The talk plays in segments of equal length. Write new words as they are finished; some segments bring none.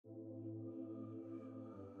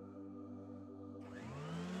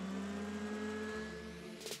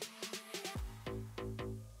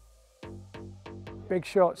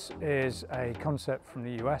BigShots is a concept from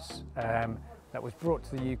the US that was brought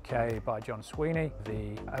to the UK by Sweeney,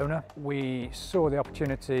 the owner. We saw the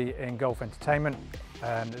opportunity in golf entertainment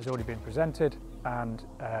that's already been presented and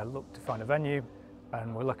looked to find a venue,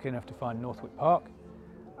 and we're lucky enough to find Northwick Park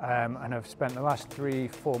and have spent the last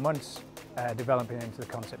 3-4 months developing into the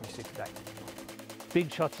concept you see today.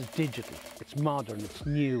 BigShots is digital, it's modern, it's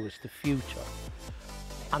new, it's the future.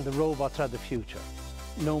 And the robots are the future.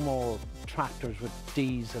 No more tractors with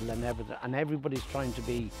diesel and everything, and everybody's trying to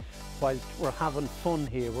be, whilst we're having fun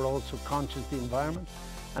here, we're also conscious of the environment.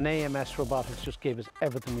 And AMS Robotics just gave us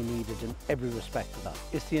everything we needed in every respect of that.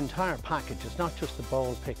 It's the entire package, it's not just the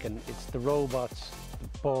ball picking, it's the robots,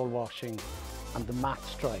 the ball washing, and the mat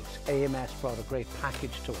strikes. AMS brought a great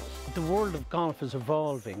package to us. The world of golf is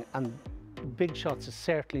evolving, and BigShots is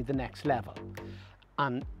certainly the next level.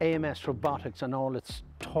 And AMS Robotics and all its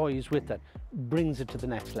toys with it brings it to the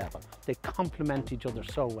next level. They complement each other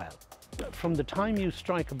so well. From the time you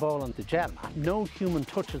strike a ball on the gel mat, no human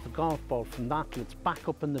touches the golf ball from that till it's back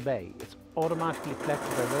up in the bay. It's automatically collected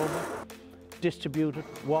by robot, distributed,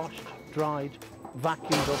 washed, dried,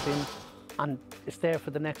 vacuumed up in, and it's there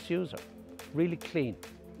for the next user. Really clean.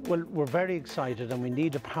 Well, we're very excited and we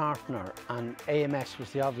need a partner, and AMS was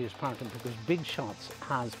the obvious partner because BigShots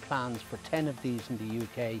has plans for 10 of these in the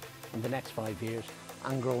UK in the next 5 years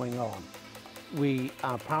and growing on. We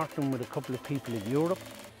are partnering with a couple of people in Europe,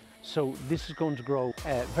 so this is going to grow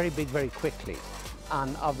very big very quickly,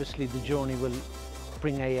 and obviously the journey will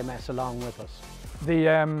bring AMS along with us.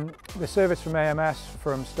 The service from AMS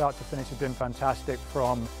from start to finish has been fantastic,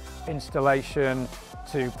 from installation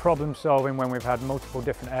to problem solving when we've had multiple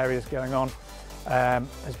different areas going on.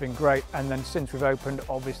 Has been great, and then since we've opened,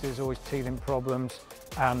 obviously there's always teething problems,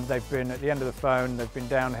 and they've been at the end of the phone, they've been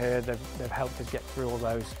down here, they've helped us get through all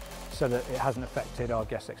those so that it hasn't affected our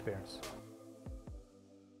guest experience.